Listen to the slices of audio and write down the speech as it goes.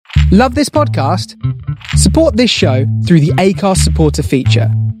Love this podcast? Support this show through the Acast supporter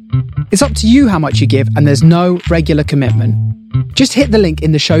feature. It's up to you how much you give, and there's no regular commitment. Just hit the link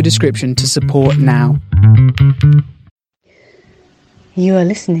in the show description to support now. You are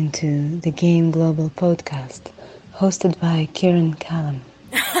listening to the Game Global podcast, hosted by Kieran Callum.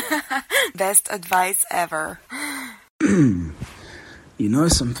 Best advice ever. You know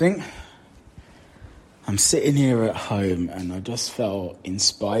something? I'm sitting here at home and I just felt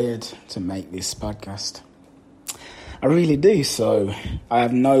inspired to make this podcast. I really do, so I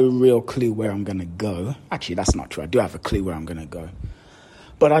have no real clue where I'm going to go. Actually, that's not true. I do have a clue where I'm going to go.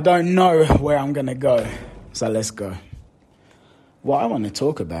 But I don't know where I'm going to go, so let's go. What I want to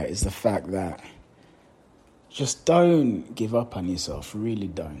talk about is the fact that just don't give up on yourself, really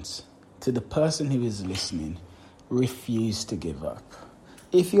don't. To the person who is listening, refuse to give up.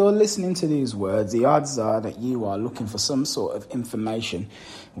 If you're listening to these words, the odds are that you are looking for some sort of information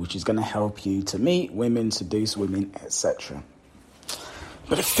which is going to help you to meet women, seduce women, etc.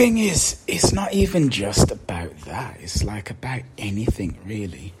 But the thing is, it's not even just about that. It's like about anything,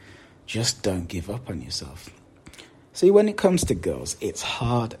 really. Just don't give up on yourself. See, when it comes to girls, it's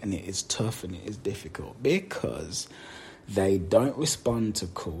hard and it is tough and it is difficult because they don't respond to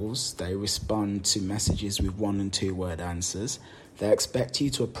calls. They respond to messages with 1 and 2 word answers. They expect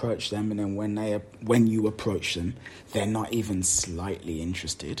you to approach them, and then when you approach them, they're not even slightly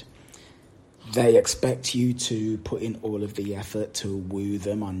interested. They expect you to put in all of the effort to woo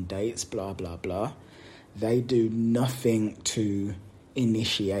them on dates, blah, blah, blah. They do nothing to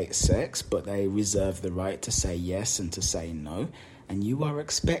initiate sex, but they reserve the right to say yes and to say no. And we are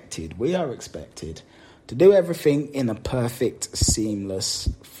expected to do everything in a perfect, seamless,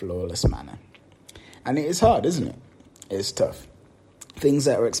 flawless manner. And it is hard, isn't it? It's tough. Things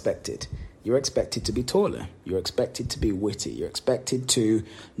that are expected. You're expected to be taller. You're expected to be witty. You're expected to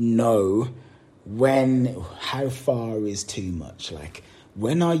know how far is too much. Like,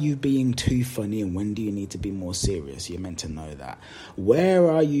 when are you being too funny and when do you need to be more serious? You're meant to know that. Where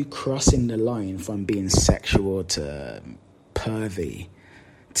are you crossing the line from being sexual to pervy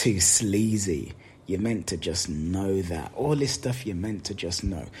to sleazy? You're meant to just know that. All this stuff you're meant to just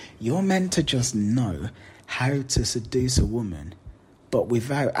know. You're meant to just know how to seduce a woman, but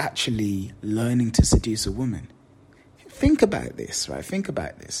without actually learning to seduce a woman. Think about this, right? Think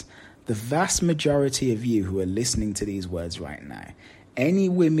about this. The vast majority of you who are listening to these words right now, any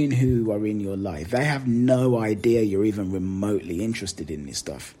women who are in your life, they have no idea you're even remotely interested in this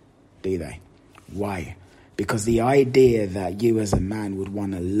stuff, do they? Why? Because the idea that you as a man would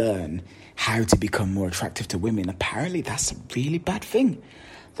want to learn how to become more attractive to women, apparently that's a really bad thing.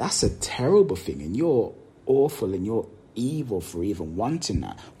 That's a terrible thing, and you're awful and you're evil for even wanting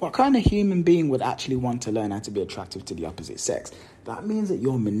that. What kind of human being would actually want to learn how to be attractive to the opposite sex? That means that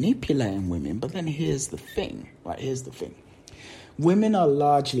you're manipulating women. But then here's the thing, right? Here's the thing. Women are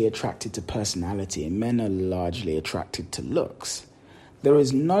largely attracted to personality and men are largely attracted to looks. There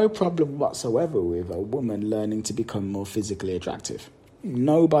is no problem whatsoever with a woman learning to become more physically attractive.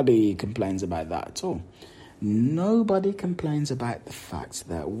 Nobody complains about that at all. Nobody complains about the fact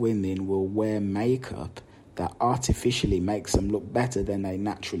that women will wear makeup that artificially makes them look better than they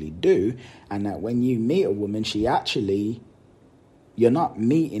naturally do, and that when you meet a woman, you're not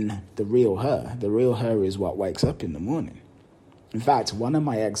meeting the real her. The real her is what wakes up in the morning. In fact, one of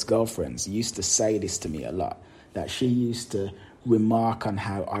my ex-girlfriends used to say this to me a lot, that she used to remark on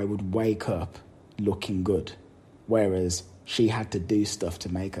how I would wake up looking good, whereas she had to do stuff to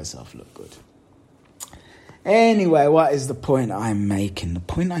make herself look good. Anyway, what is the point I'm making? The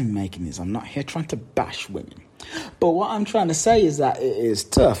point I'm making is I'm not here trying to bash women. But what I'm trying to say is that it is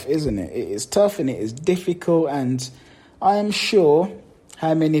tough, isn't it? It is tough and it is difficult. And I am sure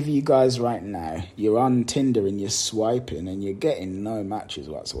how many of you guys right now, you're on Tinder and you're swiping and you're getting no matches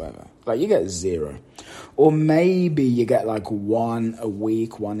whatsoever. Like, you get 0. Or maybe you get like 1 a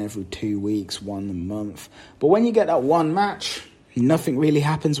week, 1 every 2 weeks, 1 a month. But when you get that 1 match, nothing really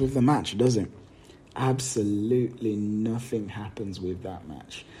happens with the match, does it? Absolutely nothing happens with that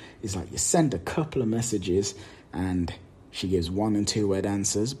match. It's like you send a couple of messages and she gives 1 and 2 word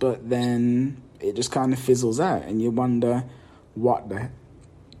answers, but then it just kind of fizzles out and you wonder, what the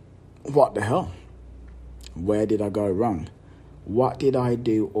hell? Where did I go wrong? What did I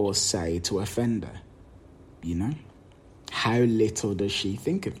do or say to offend her? You know? How little does she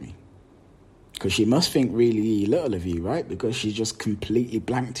think of me? Because she must think really little of you, right? Because she just completely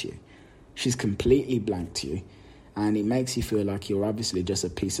blanked you. She's completely blanked you. And it makes you feel like you're obviously just a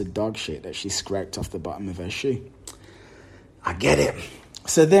piece of dog shit that she scraped off the bottom of her shoe. I get it.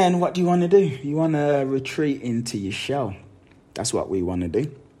 So then what do you want to do? You want to retreat into your shell. That's what we want to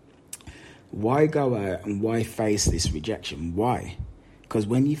do. Why go out and why face this rejection? Why? Because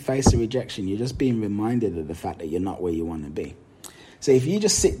when you face a rejection, you're just being reminded of the fact that you're not where you want to be. So if you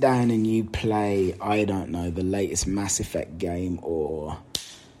just sit down and you play, I don't know, the latest Mass Effect game or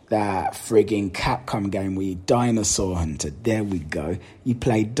that frigging Capcom game where you Dinosaur Hunter, there we go. You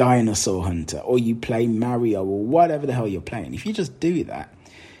play Dinosaur Hunter or you play Mario or whatever the hell you're playing. If you just do that,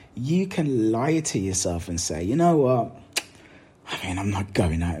 you can lie to yourself and say, you know what? I mean, I'm not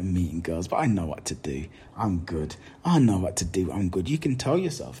going out and meeting girls, but I know what to do. I'm good. I know what to do. I'm good. You can tell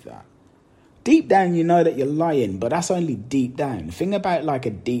yourself that. Deep down, you know that you're lying, but that's only deep down. The thing about like a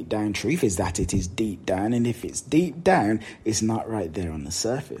deep down truth is that it is deep down, and if it's deep down, it's not right there on the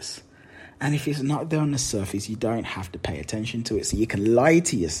surface. And if it's not there on the surface, you don't have to pay attention to it. So you can lie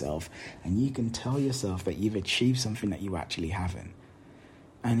to yourself, and you can tell yourself that you've achieved something that you actually haven't.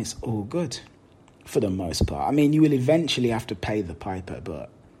 And it's all good, for the most part. I mean, you will eventually have to pay the piper, but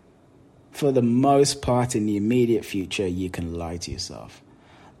for the most part, in the immediate future, you can lie to yourself.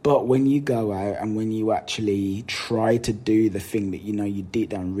 But when you go out and when you actually try to do the thing that you know you deep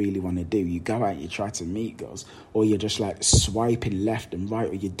down really want to do, you go out, you try to meet girls, or you're just like swiping left and right,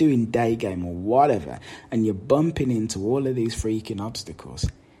 or you're doing day game or whatever, and you're bumping into all of these freaking obstacles,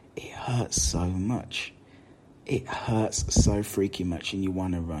 it hurts so much. It hurts so freaking much, and you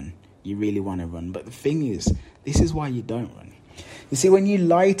want to run. You really want to run. But the thing is, this is why you don't run. You see, when you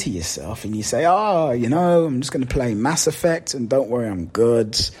lie to yourself and you say, you know, I'm just going to play Mass Effect and don't worry, I'm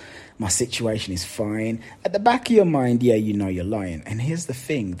good. My situation is fine. At the back of your mind, yeah, you know you're lying. And here's the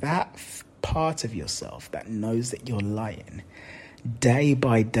thing, that part of yourself that knows that you're lying, day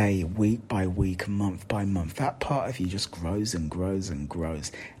by day, week by week, month by month, that part of you just grows and grows and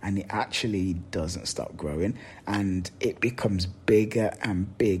grows. And it actually doesn't stop growing. And it becomes bigger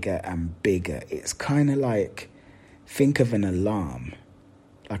and bigger and bigger. It's kind of like, think of an alarm,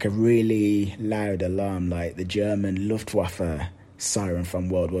 like a really loud alarm, like the German Luftwaffe siren from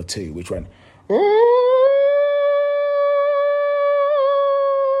World War II, which went...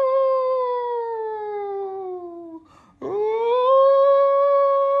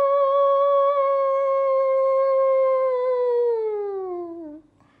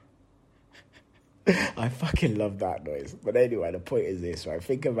 I fucking love that noise. But anyway, the point is this, right?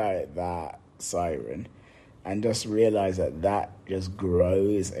 Think about it, that siren, and just realize that just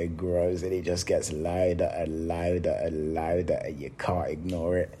grows and grows, and it just gets louder and louder and louder, and you can't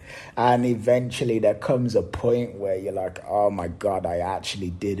ignore it. And eventually there comes a point where you're like, oh my God, I actually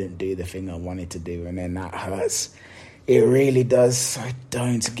didn't do the thing I wanted to do, and then that hurts. It really does. So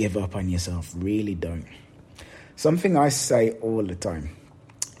don't give up on yourself. Really don't. Something I say all the time,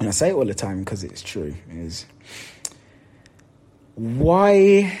 and I say it all the time because it's true, is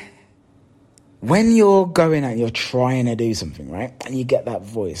why... when you're going out, you're trying to do something, right? And you get that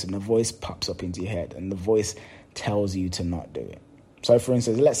voice, and the voice pops up into your head, and the voice tells you to not do it. So, for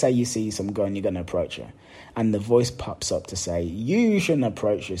instance, let's say you see some girl and you're going to approach her, and the voice pops up to say, you shouldn't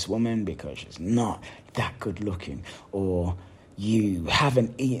approach this woman because she's not that good looking, or you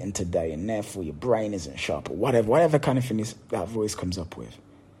haven't eaten today, and therefore your brain isn't sharp, or whatever kind of thing that voice comes up with.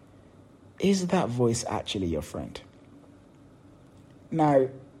 Is that voice actually your friend? Now,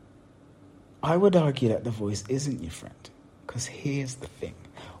 I would argue that the voice isn't your friend, because here's the thing.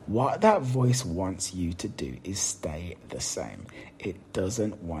 What that voice wants you to do is stay the same. It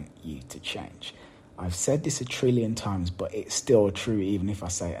doesn't want you to change. I've said this 1 trillion times, but it's still true even if I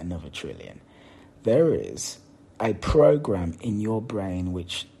say it another trillion. There is a program in your brain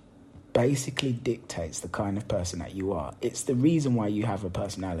which basically dictates the kind of person that you are. It's the reason why you have a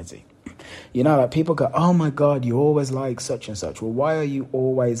personality. You know, like people go, oh my God, you always like such and such. Well, why are you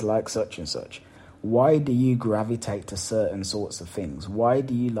always like such and such? Why do you gravitate to certain sorts of things? Why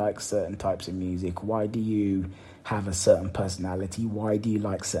do you like certain types of music? Why do you have a certain personality? Why do you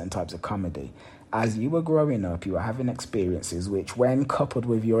like certain types of comedy? As you were growing up, you were having experiences which, when coupled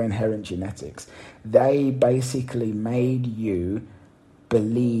with your inherent genetics, they basically made you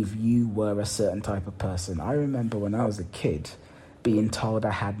believe you were a certain type of person. I remember when I was a kid being told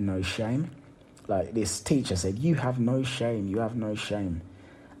I had no shame. Like, this teacher said, you have no shame, you have no shame.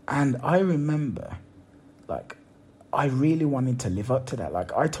 And I remember, like, I really wanted to live up to that.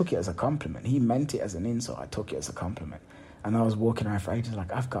 Like, I took it as a compliment. He meant it as an insult. I took it as a compliment. And I was walking around for ages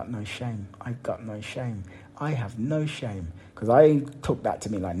like, I've got no shame. I've got no shame. I have no shame. Because I took that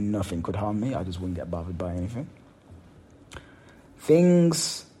to me like nothing could harm me. I just wouldn't get bothered by anything.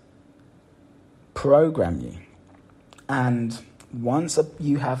 Things program you. And once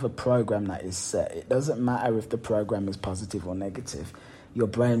you have a program that is set, it doesn't matter if the program is positive or negative. your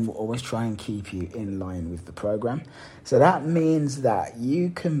brain will always try and keep you in line with the program. So that means that you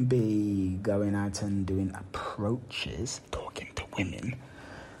can be going out and doing approaches, talking to women,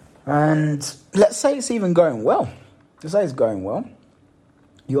 and let's say it's even going well. Let's say it's going well.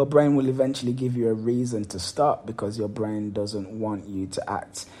 Your brain will eventually give you a reason to stop because your brain doesn't want you to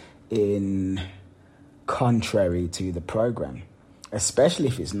act in contrary to the program, especially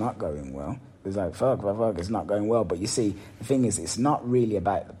if it's not going well. It's like, fuck, it's not going well. But you see, the thing is, it's not really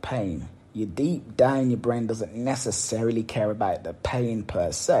about the pain. You deep down, your brain doesn't necessarily care about the pain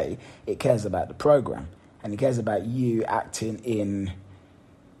per se. It cares about the program. And it cares about you acting in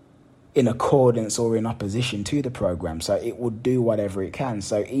accordance or in opposition to the program. So it will do whatever it can.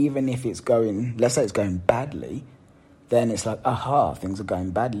 So even if it's going, let's say it's going badly, then it's like, aha, things are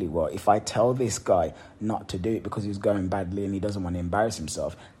going badly. Well, if I tell this guy not to do it because he's going badly and he doesn't want to embarrass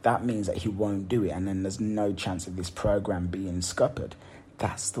himself, that means that he won't do it. And then there's no chance of this program being scuppered.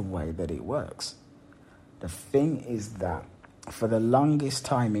 That's the way that it works. The thing is that for the longest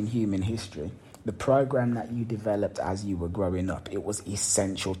time in human history, the program that you developed as you were growing up, it was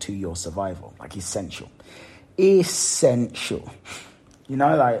essential to your survival. Like essential. Essential. You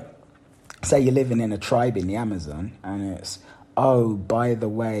know, like, say you're living in a tribe in the Amazon and it's, oh, by the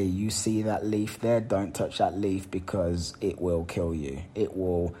way, you see that leaf there? Don't touch that leaf because it will kill you. It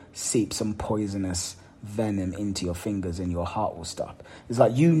will seep some poisonous venom into your fingers and your heart will stop. It's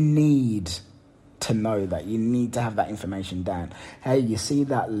like you need to know that. You need to have that information down. Hey, you see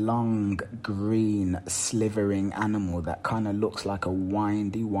that long, green, slithering animal that kind of looks like a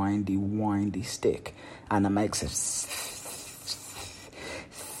windy stick and it makes a...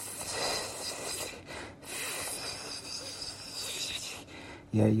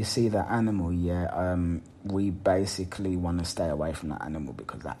 Yeah, you see that animal, we basically want to stay away from that animal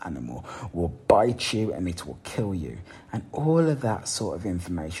because that animal will bite you and it will kill you. And all of that sort of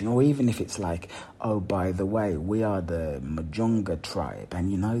information, or even if it's like, oh, by the way, we are the Majunga tribe. And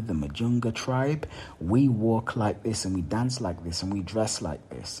you know, the Majunga tribe, we walk like this and we dance like this and we dress like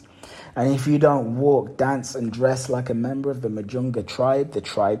this. And if you don't walk, dance and dress like a member of the Majunga tribe, the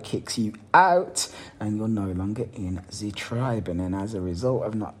tribe kicks you out and you're no longer in the tribe. And then as a result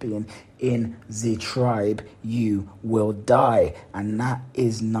of not being in the tribe, you will die. And that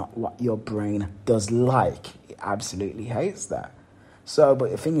is not what your brain does like. It absolutely hates that. So,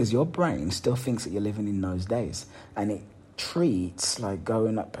 but the thing is, your brain still thinks that you're living in those days. And it treats like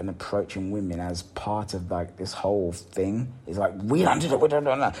going up and approaching women as part of like this whole thing. It's like, we don't do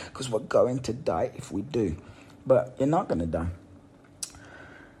that because we're going to die if we do. But you're not going to die.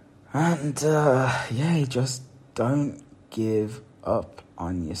 And just don't give up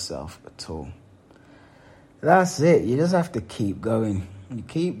on yourself at all. That's it. You just have to keep going. You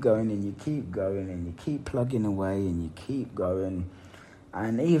keep going and you keep going and you keep plugging away and you keep going.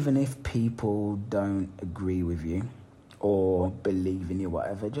 And even if people don't agree with you or believe in you,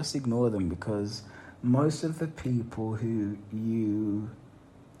 whatever, just ignore them, because most of the people who you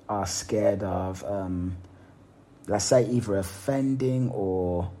are scared of, let's say either offending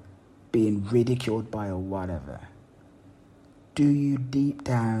or being ridiculed by or whatever, do you deep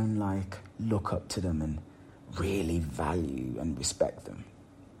down like look up to them and really value and respect them?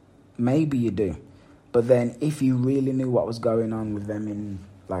 Maybe you do. But then if you really knew what was going on with them in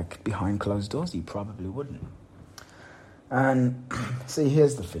like behind closed doors, you probably wouldn't. And see,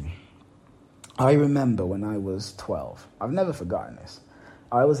 here's the thing. I remember when I was 12, I've never forgotten this.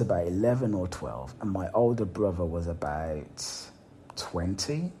 I was about 11 or 12 and my older brother was about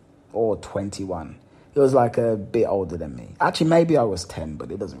 20 or 21. He was like a bit older than me. Actually, maybe I was 10,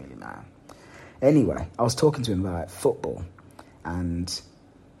 but it doesn't really matter. Anyway, I was talking to him about football and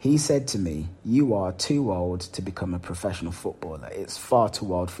he said to me, you are too old to become a professional footballer. It's far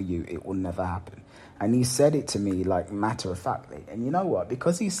too old for you. It will never happen. And he said it to me like matter-of-factly. And you know what?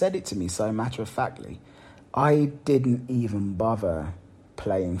 Because he said it to me so matter-of-factly, I didn't even bother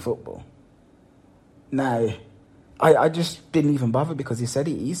playing football. No, I just didn't even bother because he said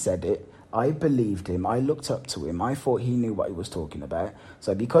it. He said it. I believed him. I looked up to him. I thought he knew what he was talking about.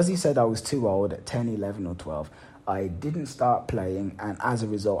 So because he said I was too old at 10, 11 or 12, I didn't start playing. And as a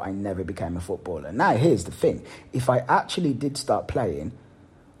result, I never became a footballer. Now, here's the thing. If I actually did start playing,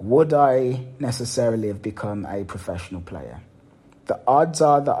 would I necessarily have become a professional player? The odds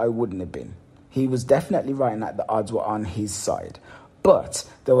are that I wouldn't have been. He was definitely right in that the odds were on his side. But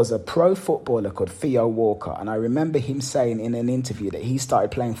there was a pro footballer called Theo Walcott, and I remember him saying in an interview that he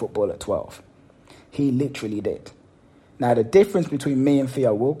started playing football at 12. He literally did. Now, the difference between me and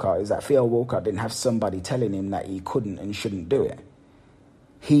Theo Walcott is that Theo Walcott didn't have somebody telling him that he couldn't and shouldn't do it.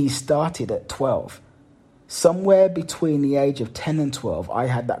 He started at 12. Somewhere between the age of 10 and 12, I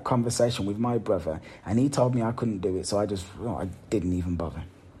had that conversation with my brother, and he told me I couldn't do it, so I didn't even bother.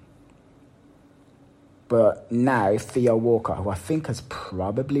 But now, Theo Walker, who I think has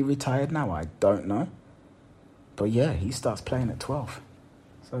probably retired now, I don't know. But yeah, he starts playing at 12.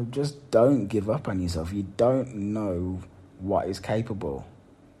 So just don't give up on yourself. You don't know what is capable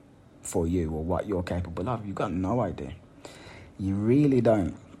for you or what you're capable of. You've got no idea. You really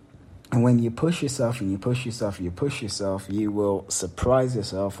don't. And when you push yourself and you push yourself and you push yourself, you will surprise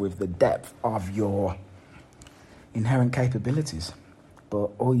yourself with the depth of your inherent capabilities.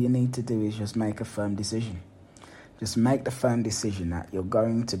 But all you need to do is just make a firm decision. Just make the firm decision that you're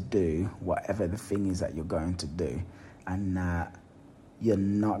going to do whatever the thing is that you're going to do, and that you're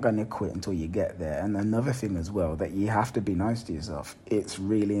not going to quit until you get there. And another thing as well, that you have to be nice to yourself. It's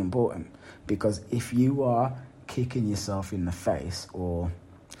really important, because if you are kicking yourself in the face or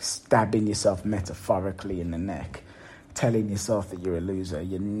stabbing yourself metaphorically in the neck, telling yourself that you're a loser,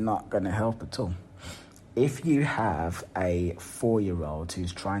 you're not going to help at all. If you have a 4-year-old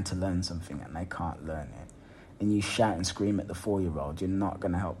who's trying to learn something and they can't learn it, and you shout and scream at the 4-year-old, you're not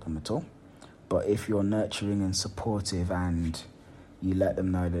going to help them at all. But if you're nurturing and supportive and you let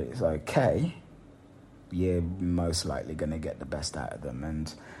them know that it's okay, you're most likely going to get the best out of them.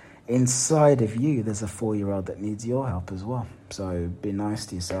 And inside of you, there's a 4-year-old that needs your help as well. So be nice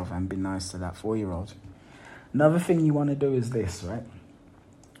to yourself and be nice to that 4-year-old. Another thing you want to do is this, right?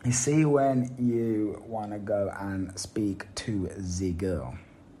 You see, when you want to go and speak to the girl.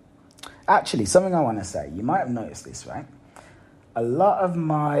 Actually, something I want to say, you might have noticed this, right? A lot of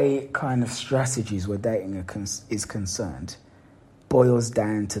my kind of strategies where dating is concerned boils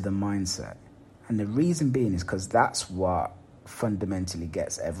down to the mindset. And the reason being is because that's what fundamentally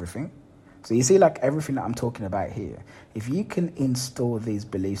gets everything. So you see, like everything that I'm talking about here, if you can install these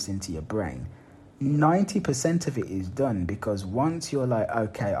beliefs into your brain, 90% of it is done, because once you're like,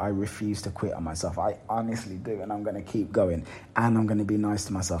 okay, I refuse to quit on myself, I honestly do, and I'm going to keep going, and I'm going to be nice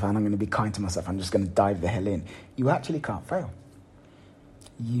to myself, and I'm going to be kind to myself, I'm just going to dive the hell in, you actually can't fail.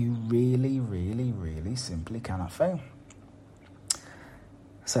 You really, really, really simply cannot fail.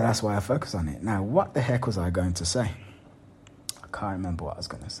 So that's why I focus on it. Now, what the heck was I going to say? I can't remember what I was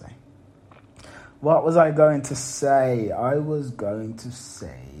going to say. What was I going to say? I was going to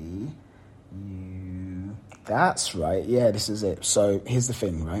say... That's right. Yeah, this is it. So here's the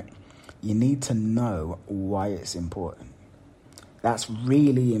thing, right? You need to know why it's important. That's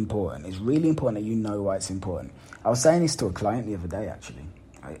really important. It's really important that you know why it's important. I was saying this to a client the other day, actually,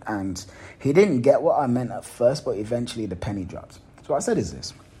 right? And he didn't get what I meant at first, but eventually the penny dropped. So what I said is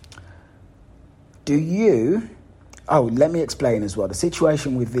this. Let me explain as well. The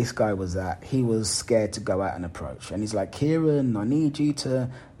situation with this guy was that he was scared to go out and approach. And he's like, Kieran, I need you to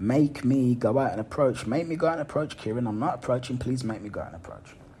make me go out and approach. Make me go out and approach, Kieran. I'm not approaching. Please make me go out and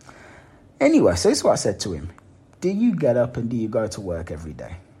approach. Anyway, so this is what I said to him. Do you get up and do you go to work every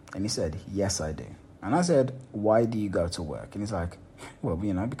day? And he said, yes, I do. And I said, why do you go to work? And he's like, well,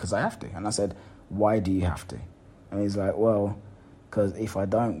 because I have to. And I said, why do you have to? And he's like, well... because if I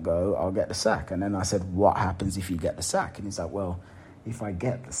don't go, I'll get the sack. And then I said, what happens if you get the sack? And he's like, well, if I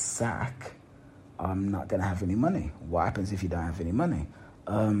get the sack, I'm not going to have any money. What happens if you don't have any money?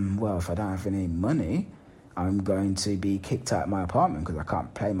 Well, if I don't have any money, I'm going to be kicked out of my apartment because I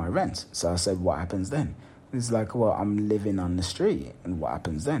can't pay my rent. So I said, what happens then? He's like, well, I'm living on the street. And what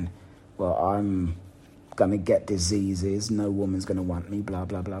happens then? Well, I'm going to get diseases. No woman's going to want me, blah,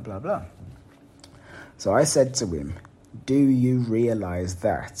 blah, blah, blah, blah. So I said to him, do you realize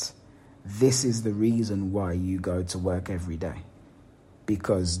that this is the reason why you go to work every day?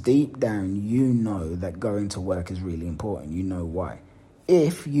 Because deep down, you know that going to work is really important. You know why.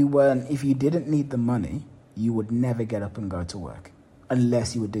 If you didn't need the money, you would never get up and go to work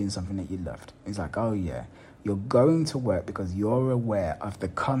unless you were doing something that you loved. It's like, oh yeah, you're going to work because you're aware of the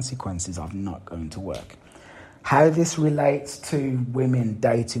consequences of not going to work. How this relates to women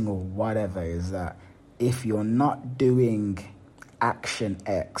dating or whatever is that if you're not doing action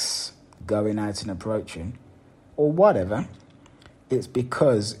X, going out and approaching, or whatever, it's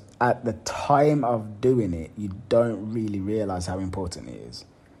because at the time of doing it, you don't really realize how important it is.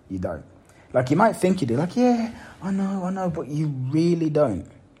 You don't. Like, you might think you do. Like, yeah, I know, but you really don't.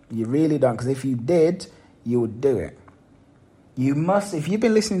 You really don't, because if you did, you would do it. You must, if you've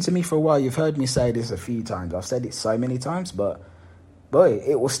been listening to me for a while, you've heard me say this a few times. I've said it so many times, but boy,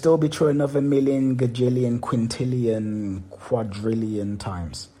 it will still be true another million, gajillion, quintillion, quadrillion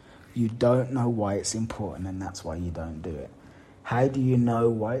times. You don't know why it's important, and that's why you don't do it. How do you know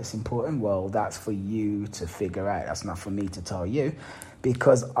why it's important? Well, that's for you to figure out. That's not for me to tell you.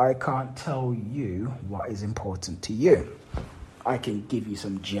 because I can't tell you what is important to you. I can give you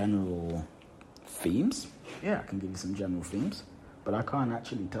some general themes. Yeah, I can give you some general themes, but I can't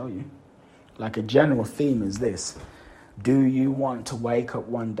actually tell you. Like, a general theme is this. Do you want to wake up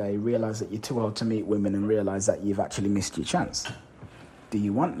one day, realize that you're too old to meet women, and realize that you've actually missed your chance? Do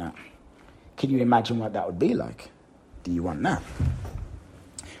you want that? Can you imagine what that would be like? Do you want that?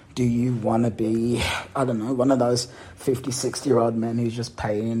 Do you want to be, I don't know, one of those 50, 60-year-old men who's just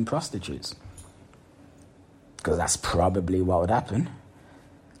paying prostitutes? Because that's probably what would happen.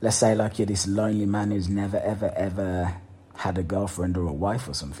 Let's say, like, you're this lonely man who's never, ever, ever had a girlfriend or a wife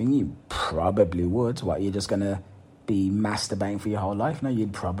or something. You probably would. What, you're just going to be masturbating for your whole life? No,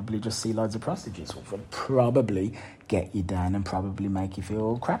 you'd probably just see loads of prostitutes, which would probably get you down and probably make you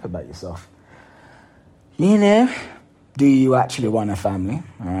feel crap about yourself. You know, do you actually want a family?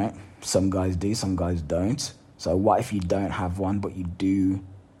 All right. Some guys do, some guys don't. So what if you don't have one, but you do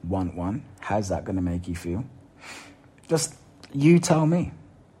want one? How's that going to make you feel? Just, you tell me.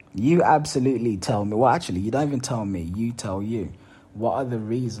 You absolutely tell me. Well, actually, you don't even tell me. You tell you. What are the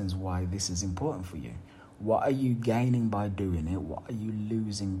reasons why this is important for you? What are you gaining by doing it? What are you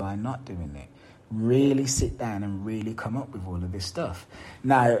losing by not doing it? Really sit down and really come up with all of this stuff.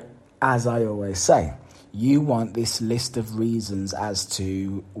 Now, as I always say, you want this list of reasons as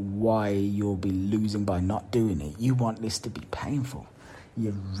to why you'll be losing by not doing it. You want this to be painful.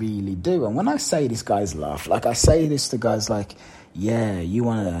 You really do. And when I say this, guys laugh. Like, I say this to guys like, yeah, you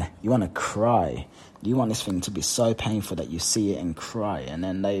wanna cry. You want this thing to be so painful that you see it and cry, and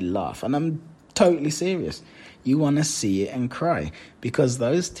then they laugh. And I'm totally serious. You want to see it and cry, because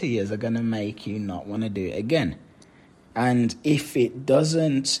those tears are going to make you not want to do it again. And if it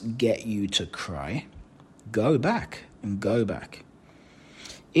doesn't get you to cry, go back and go back.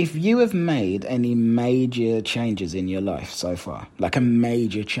 If you have made any major changes in your life so far, like a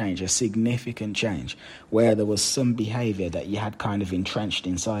major change, a significant change, where there was some behavior that you had kind of entrenched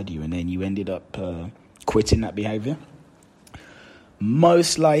inside you and then you ended up quitting that behavior,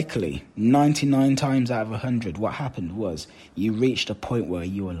 most likely, 99 times out of 100, what happened was you reached a point where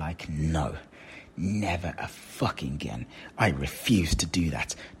you were like, no, never a fucking again. I refuse to do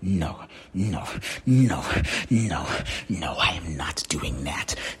that. No, I am not doing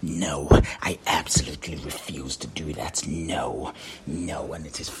that. No, I absolutely refuse to do that. No. And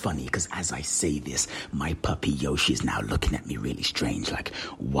it is funny because as I say this, my puppy Yoshi is now looking at me really strange, like,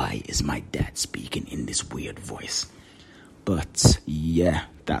 why is my dad speaking in this weird voice? But yeah,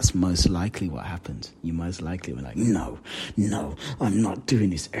 that's most likely what happened. You most likely were like, no, I'm not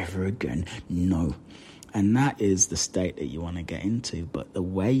doing this ever again. No. And that is the state that you want to get into. But the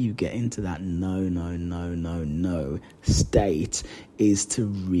way you get into that no state is to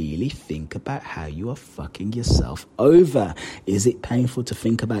really think about how you are fucking yourself over. Is it painful to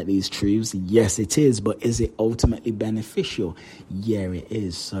think about these truths? Yes, it is. But is it ultimately beneficial? Yeah, it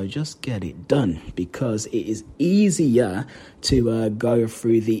is. So just get it done, because it is easier to go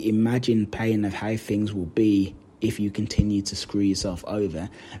through the imagined pain of how things will be if you continue to screw yourself over,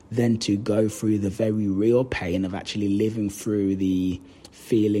 than to go through the very real pain of actually living through the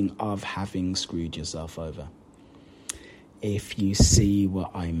feeling of having screwed yourself over. If you see what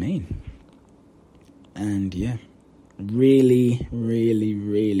I mean. And yeah, really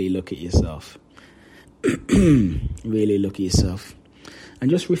look at yourself. Really look at yourself. And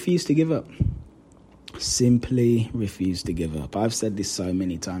just refuse to give up. Simply refuse to give up. I've said this so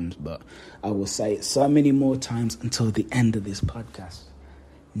many times, but I will say it so many more times until the end of this podcast.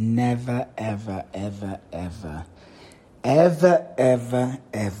 Never, ever, ever, ever, ever, ever,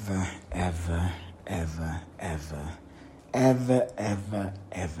 ever, ever, ever, ever, ever, ever,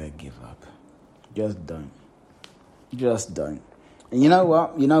 ever give up. Just don't. Just don't. And you know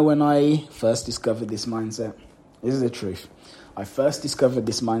what? You know, when I first discovered this mindset, this is the truth. I first discovered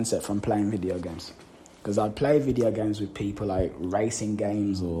this mindset from playing video games. Because I'd play video games with people, like racing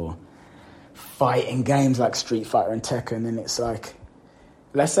games or fighting games like Street Fighter and Tekken, and it's like,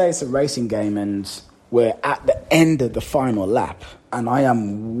 let's say it's a racing game and we're at the end of the final lap and I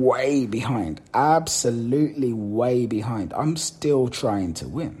am way behind, absolutely way behind. I'm still trying to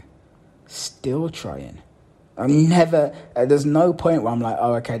win. Still trying. I'm never, there's no point where I'm like,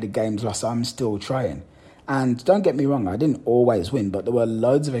 oh, okay, the game's lost. I'm still trying. And don't get me wrong, I didn't always win, but there were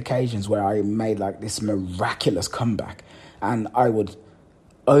loads of occasions where I made like this miraculous comeback and I would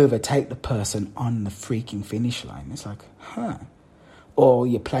overtake the person on the freaking finish line. It's like, huh. Or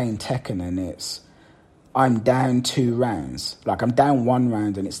you're playing Tekken and it's, I'm down 2 rounds. Like, I'm down 1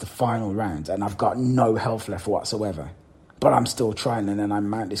 round and it's the final round and I've got no health left whatsoever. But I'm still trying, and then I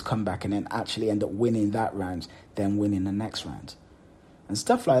mount this comeback and then actually end up winning that round, then winning the next round. And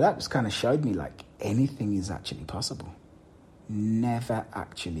stuff like that just kind of showed me like anything is actually possible. Never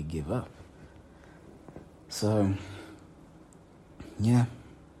actually give up. So, yeah.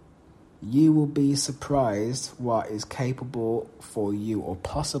 You will be surprised what is capable for you or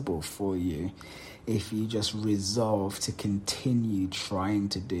possible for you if you just resolve to continue trying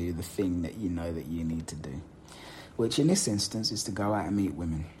to do the thing that you know that you need to do. Which in this instance is to go out and meet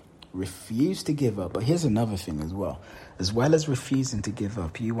women. Refuse to give up. But here's another thing as well. As well as refusing to give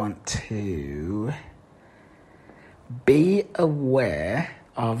up, you want to be aware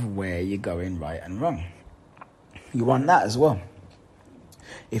of where you're going right and wrong. You want that as well.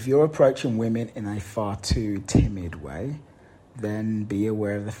 If you're approaching women in a far too timid way, then be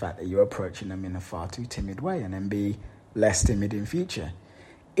aware of the fact that you're approaching them in a far too timid way, and then be less timid in future.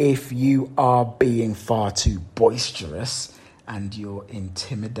 If you are being far too boisterous and you're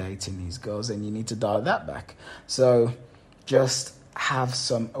intimidating these girls, then you need to dial that back. So just have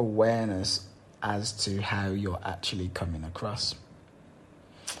some awareness as to how you're actually coming across.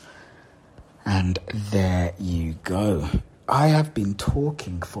 And there you go. I have been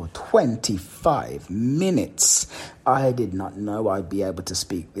talking for 25 minutes. I did not know I'd be able to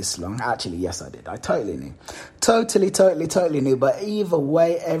speak this long. Actually, yes, I did. I totally knew. Totally knew. But either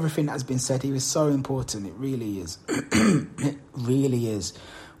way, everything that's been said here is so important. It really is. It really is.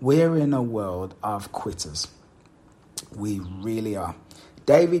 We're in a world of quitters. We really are.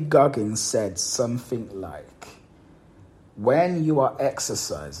 David Goggins said something like, when you are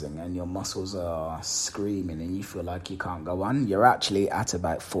exercising and your muscles are screaming and you feel like you can't go on, you're actually at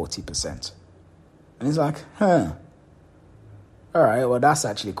about 40%. And he's like, all right, well, that's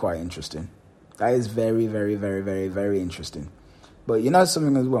actually quite interesting. That is very, very, very, very, very interesting. But you know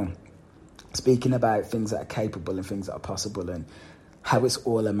something as well? Speaking about things that are capable and things that are possible and how it's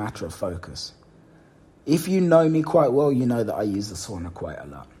all a matter of focus. If you know me quite well, you know that I use the sauna quite a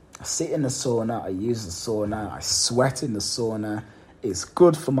lot. I sit in the sauna, I use the sauna, I sweat in the sauna. It's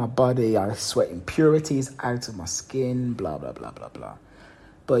good for my body. I sweat impurities out of my skin, blah, blah, blah, blah, blah.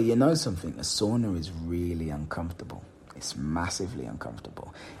 But you know something? A sauna is really uncomfortable. It's massively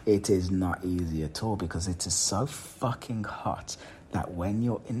uncomfortable. It is not easy at all because it is so fucking hot that when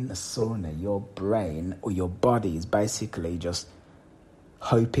you're in the sauna, your brain or your body is basically just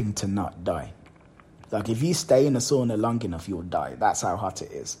hoping to not die. Like if you stay in the sauna long enough, you'll die. That's how hot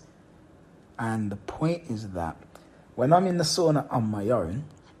it is. And the point is that when I'm in the sauna on my own,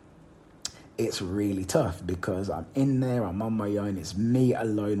 it's really tough because I'm in there, I'm on my own. It's me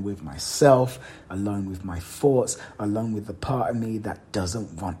alone with myself, alone with my thoughts, alone with the part of me that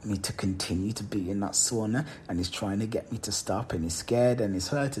doesn't want me to continue to be in that sauna and is trying to get me to stop and is scared and is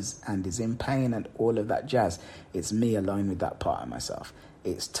hurt and is in pain and all of that jazz. It's me alone with that part of myself.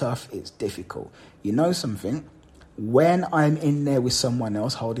 It's tough, it's difficult. You know something? When I'm in there with someone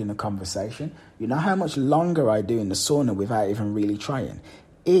else holding a conversation, you know how much longer I do in the sauna without even really trying?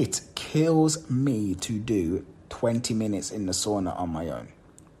 It kills me to do 20 minutes in the sauna on my own.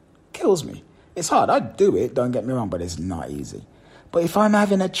 Kills me. It's hard. I do it, don't get me wrong, but it's not easy. But if I'm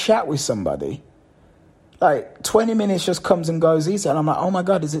having a chat with somebody, like 20 minutes just comes and goes easy. And I'm like, oh my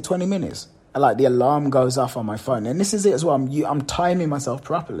God, is it 20 minutes? And like the alarm goes off on my phone. And this is it as well. I'm timing myself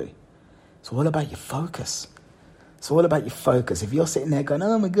properly. It's all about your focus. It's all about your focus. If you're sitting there going,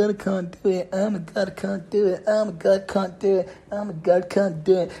 oh my God, I can't do it. Oh my God, I can't do it. Oh my God, I can't do it. Oh my God, I can't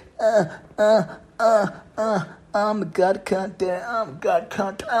do it. Oh my God, I can't do it. Oh my God, I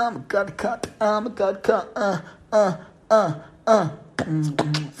can't. Oh my God, I can't. Oh my God, I can't.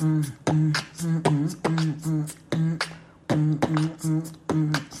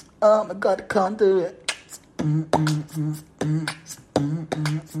 Oh my God, I can't do it.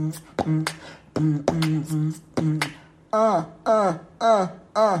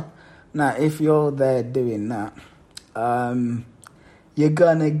 Now, if you're there doing that, you're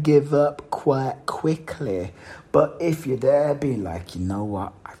gonna give up quite quickly. But if you're there being like, you know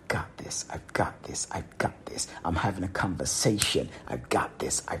what, I've got this, I'm having a conversation, I've got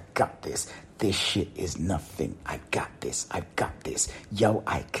this, this shit is nothing, I've got this, yo,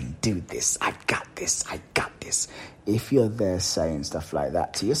 I can do this, I've got this. If you're there saying stuff like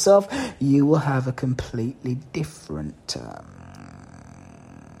that to yourself, you will have a completely different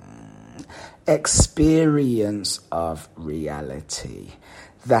experience of reality.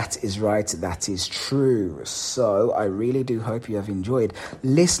 That is right, that is true. So I really do hope you have enjoyed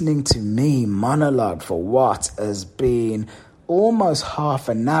listening to me monologue for what has been almost half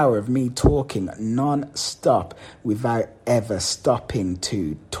an hour of me talking non-stop without ever stopping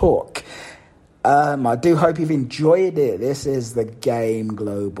to talk. I do hope you've enjoyed it. This is the Game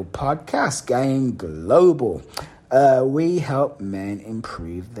Global podcast, Game Global. We help men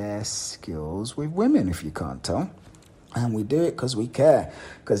improve their skills with women, if you can't tell. And we do it because we care.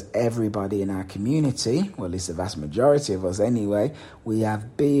 Because everybody in our community, well, at least the vast majority of us anyway, we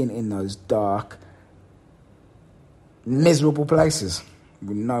have been in those dark, miserable places.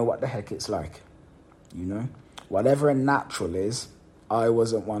 We know what the heck it's like. You know? Whatever a natural is, I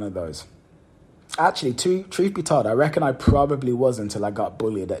wasn't one of those. Actually, truth be told, I reckon I probably was until I got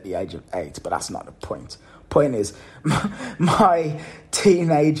bullied at the age of 8, but that's not the point. Point is, my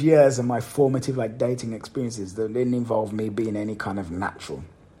teenage years and my formative dating experiences, that didn't involve me being any kind of natural.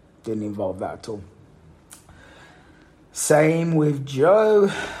 Didn't involve that at all. Same with Joe,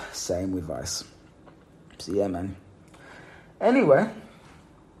 same with Vice. So yeah, man. Anyway,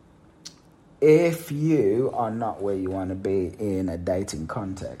 if you are not where you want to be in a dating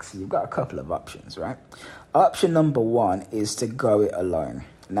context, you've got a couple of options, right? Option number 1 is to go it alone.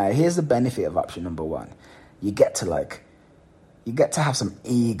 Now, here's the benefit of option number 1. You get to have some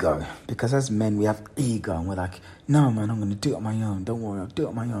ego, because as men, we have ego, and we're like, no, man, I'm going to do it on my own. Don't worry, I'll do it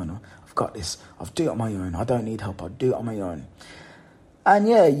on my own. I've got this. I'll do it on my own. I don't need help. I'll do it on my own. And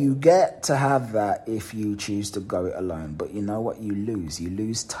yeah, you get to have that if you choose to go it alone. But you know what you lose? You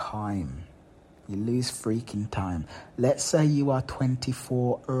lose time. You lose freaking time. Let's say you are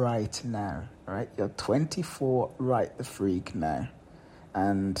 24 right now, right? You're 24 right the freak now.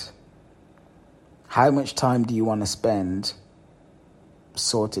 And how much time do you want to spend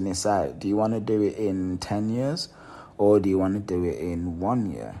sorting this out? Do you want to do it in 10 years? Or do you want to do it in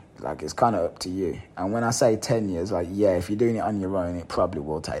 1 year? It's kind of up to you. And when I say 10 years, if you're doing it on your own, it probably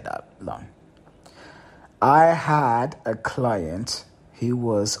will take that long. I had a client who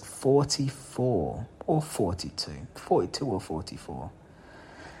was 44 or 42 or 44.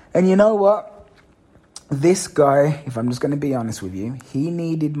 And you know what? This guy, if I'm just going to be honest with you, he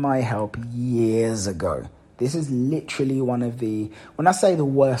needed my help years ago. This is literally one of when I say the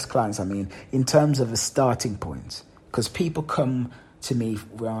worst clients, I mean in terms of a starting point. Because people come to me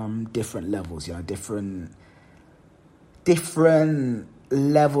from different levels, different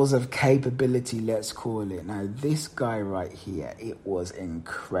levels of capability, let's call it. Now, this guy right here, it was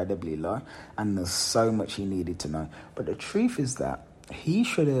incredibly low, and there's so much he needed to know. But the truth is that he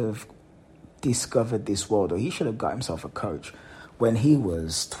should have discovered this world, or he should have got himself a coach when he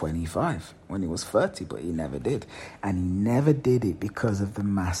was 25, when he was 30, but he never did. And he never did it because of the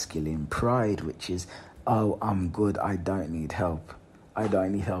masculine pride, which is, oh, I'm good, I don't need help. I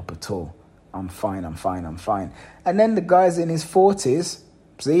don't need help at all. I'm fine. And then the guy's in his 40s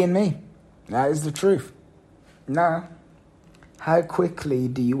seeing me. That is the truth. Now, how quickly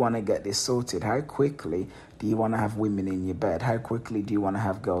do you want to get this sorted? How quickly do you want to have women in your bed? How quickly do you want to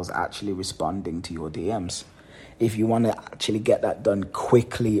have girls actually responding to your DMs? If you want to actually get that done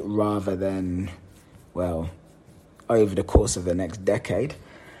quickly rather than, over the course of the next decade,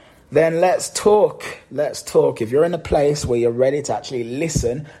 then let's talk. If you're in a place where you're ready to actually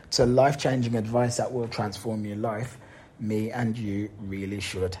listen to life-changing advice that will transform your life, me and you really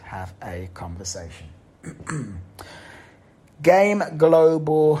should have a conversation.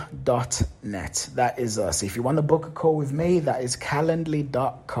 GameGlobal.net. That is us. If you want to book a call with me, that is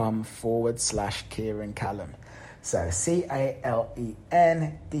calendly.com/Kieran Callum. So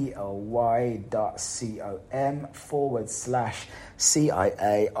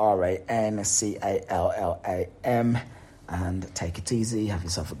CALENDLY.com/CIARANCALLAM. And take it easy. Have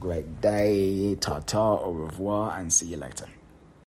yourself a great day. Ta-ta, au revoir, and see you later.